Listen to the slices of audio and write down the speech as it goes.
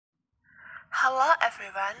Hello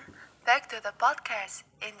everyone, back to the podcast.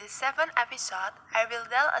 In this 7th episode, I will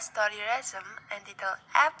tell a story resume entitled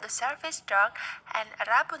Abe the Service Dog and a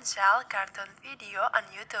Rapunzel cartoon video on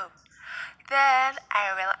YouTube. Then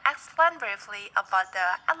I will explain briefly about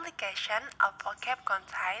the application of vocab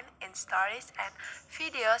content in stories and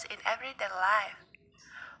videos in everyday life.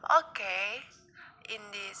 Okay,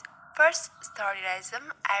 in this first story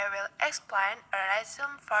resume, I will explain a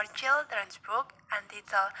resume for children's book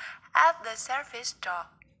entitled Abe the Service Dog.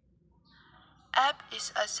 Abe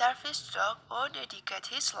is a service dog who dedicates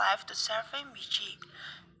his life to serving BJ.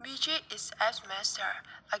 BJ is Abe's master,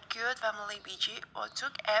 a good family BJ who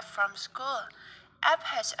took Abe from school. Abe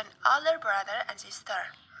has an older brother and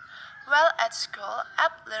sister. While at school,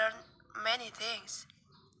 Abe learned many things.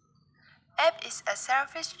 Abe is a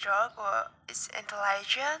service dog who is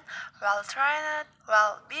intelligent, well-trained,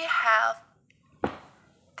 well-behaved,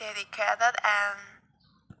 dedicated, and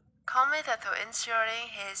committed to ensuring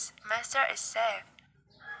his master is safe.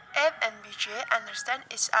 Abe and BJ understand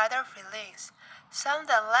each other's feelings.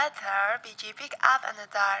 Sometime later, BJ picked up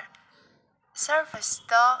another service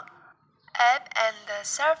dog. Abe and the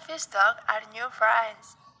service dog are new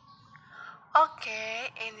friends.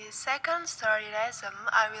 Okay, in this second story resume,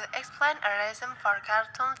 I will explain a resume for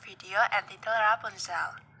cartoon video entitled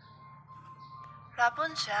Rapunzel.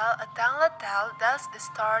 Rapunzel A Tangled Tale tells the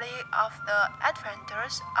story of the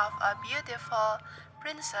adventures of a beautiful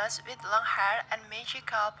princess with long hair and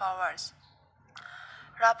magical powers.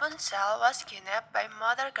 Rapunzel was kidnapped by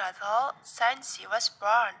Mother Gothel since she was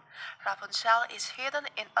born. Rapunzel is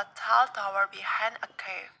hidden in a tall tower behind a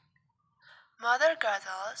cave. Mother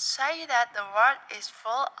Gothel says that the world is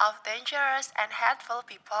full of dangerous and hateful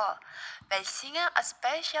people. By singing a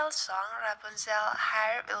special song, Rapunzel's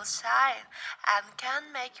hair will shine and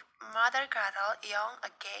can make Mother Gothel young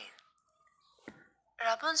again.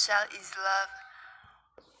 Rapunzel is loved.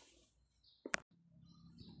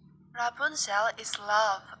 Rapunzel is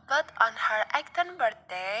loved, but on her 18th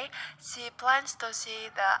birthday, she plans to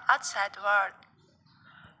see the outside world.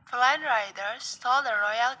 Flynn Rider stole the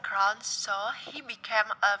royal crown, so he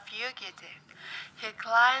became a fugitive. He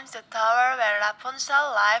climbs the tower where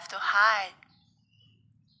Rapunzel lived to hide.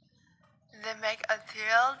 They make a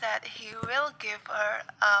deal that he will give her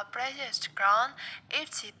a precious crown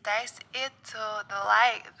if she takes it to the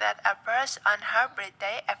lake that appears on her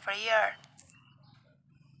birthday every year.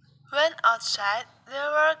 When outside, they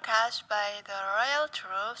were caught by the royal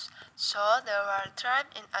troops, so they were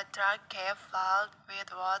trapped in a dark cave filled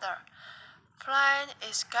with water. Flyn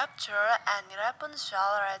is captured and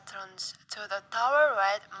Rapunzel returns to the tower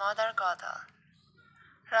with Mother Gothel.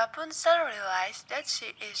 Rapunzel realizes that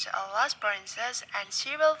she is a lost princess and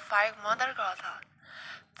she will fight Mother Gothel.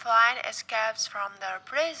 Flyn escapes from the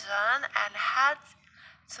prison and heads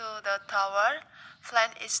to the tower.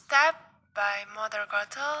 Flyn is stabbed by Mother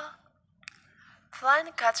Gothel.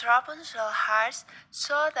 Flyn cuts Rapunzel's heart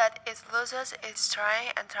so that it loses its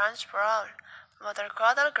strength and turns brown. Mother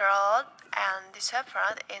Gothel grows and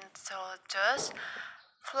disappears into dust.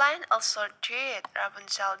 Flyn also treats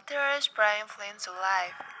Rapunzel tears, bringing Flynn to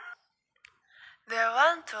life. They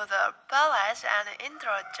went to the palace and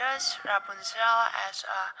introduced Rapunzel as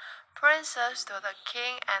a princess to the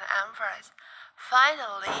King and Empress.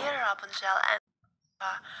 Finally, Rapunzel and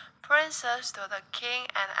a princess to the King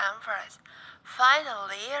and Empress.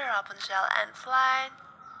 Finally, Rapunzel and Flynn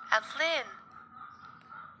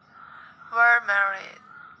were married.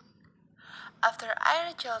 After I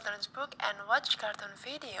read children's book and watched cartoon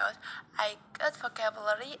videos, I got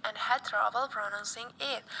vocabulary and had trouble pronouncing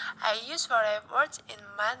it. I use foreign words in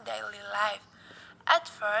my daily life. At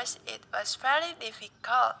first, it was very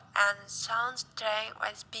difficult and sounds strange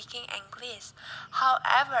when speaking English.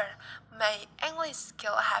 However, my English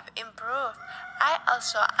skills have improved. I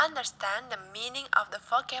also understand the meaning of the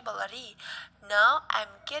vocabulary. Now I'm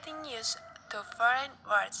getting used to foreign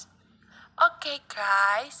words. Okay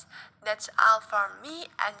guys, that's all for me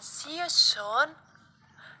and see you soon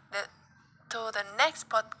to the next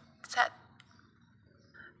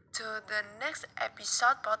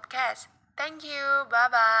episode podcast. Thank you. Bye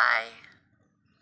bye.